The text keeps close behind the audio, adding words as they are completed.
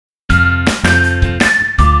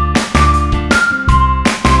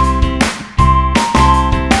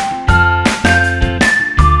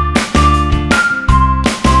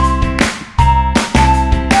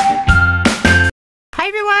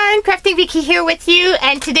Vicky here with you,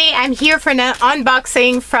 and today I'm here for an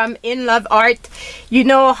unboxing from InLoveArt. You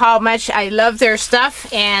know how much I love their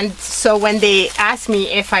stuff, and so when they asked me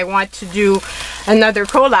if I want to do another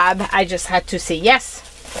collab, I just had to say yes,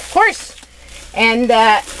 of course. And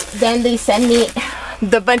then they send me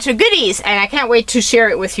the bunch of goodies, and I can't wait to share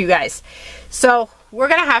it with you guys. So we're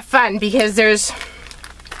gonna have fun because there's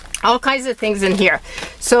all kinds of things in here.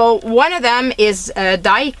 So one of them is a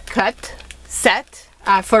die cut set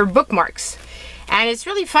for bookmarks, and it's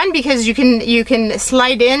really fun because you can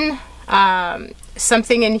slide in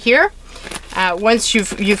something in here once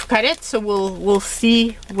you've cut it. So we'll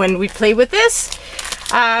see when we play with this.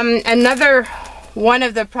 Another one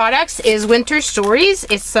of the products is Winter Stories.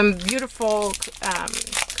 It's some beautiful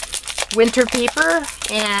winter paper,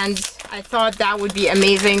 and I thought that would be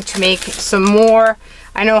amazing to make some more.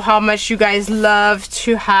 I know how much you guys love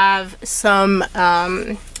to have some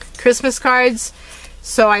Christmas cards,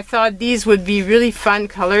 so I thought these would be really fun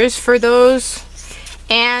colors for those.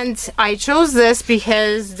 And I chose this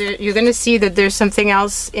because you're gonna see that there's something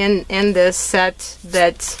else in this set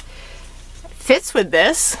that fits with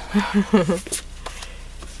this.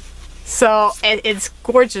 So it's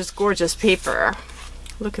gorgeous paper.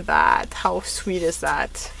 Look at that, how sweet is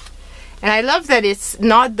that? And I love that it's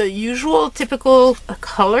not the usual typical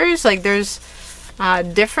colors, like there's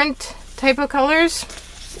different type of colors.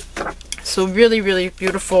 So really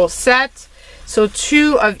beautiful set. So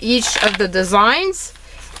 2 of each of the designs,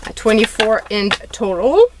 24 in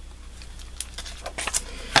total.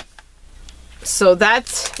 So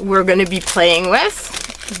that we're going to be playing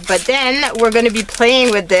with. But then we're going to be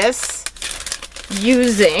playing with this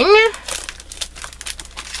using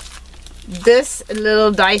this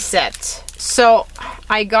little die set. So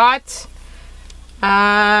I got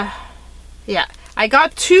I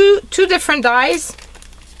got two different dies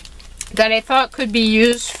that I thought could be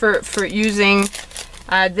used for using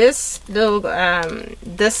this little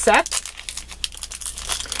this set.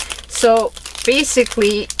 So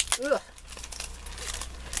basically,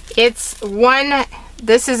 it's one,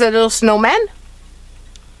 this is a little snowman,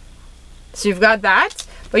 so you've got that,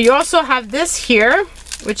 but you also have this here,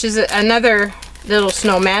 which is another little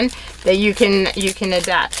snowman that you can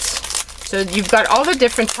adapt. So you've got all the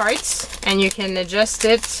different parts, and you can adjust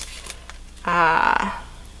it to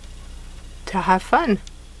have fun.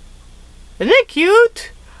 Isn't it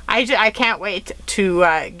cute? I can't wait to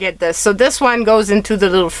get this. So this one goes into the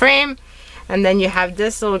little frame, and then you have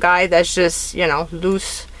this little guy that's just, you know,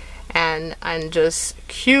 loose and just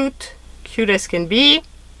cute as can be.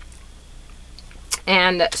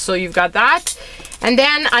 And so you've got that. And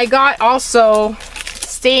then I got, also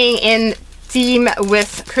staying in theme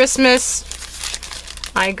with Christmas,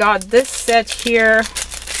 I got this set here.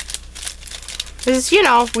 Because, you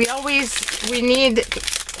know, we need,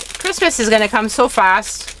 Christmas is gonna come so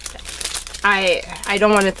fast. I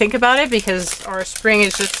don't want to think about it because our spring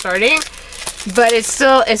is just starting, but it's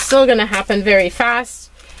still gonna happen very fast.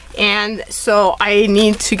 And so I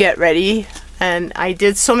need to get ready. And I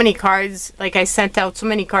did so many cards, like I sent out so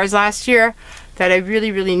many cards last year, that I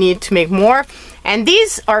really need to make more. And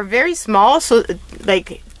these are very small, so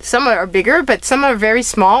like some are bigger, but some are very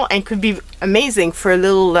small and could be amazing for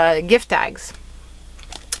little gift tags.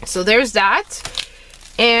 So there's that.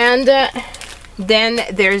 And then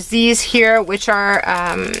there's these here, which are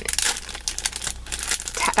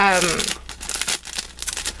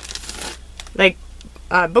like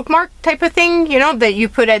bookmark type of thing, you know, that you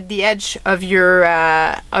put at the edge of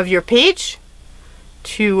your page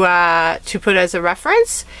to put as a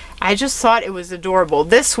reference. I just thought it was adorable.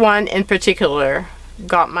 This one in particular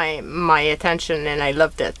got my attention, and I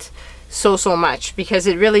loved it so much because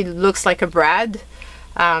it really looks like a brad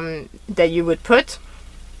that you would put.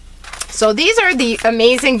 So these are the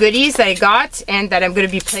amazing goodies that I got and that I'm going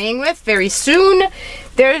to be playing with very soon.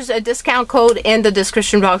 There's a discount code in the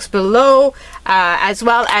description box below, as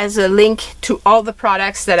well as a link to all the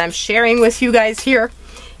products that I'm sharing with you guys here.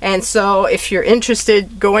 And so if you're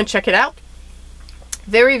interested, go and check it out.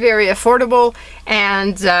 Very affordable,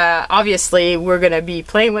 and obviously we're going to be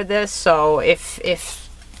playing with this, so if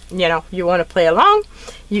you know, you want to play along,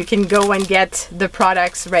 you can go and get the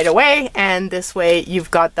products right away, and this way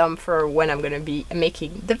you've got them for when I'm going to be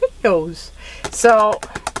making the videos. So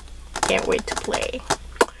can't wait to play.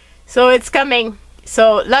 So it's coming.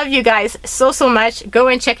 So love you guys so much. Go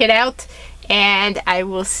and check it out, and I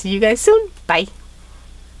will see you guys soon. Bye.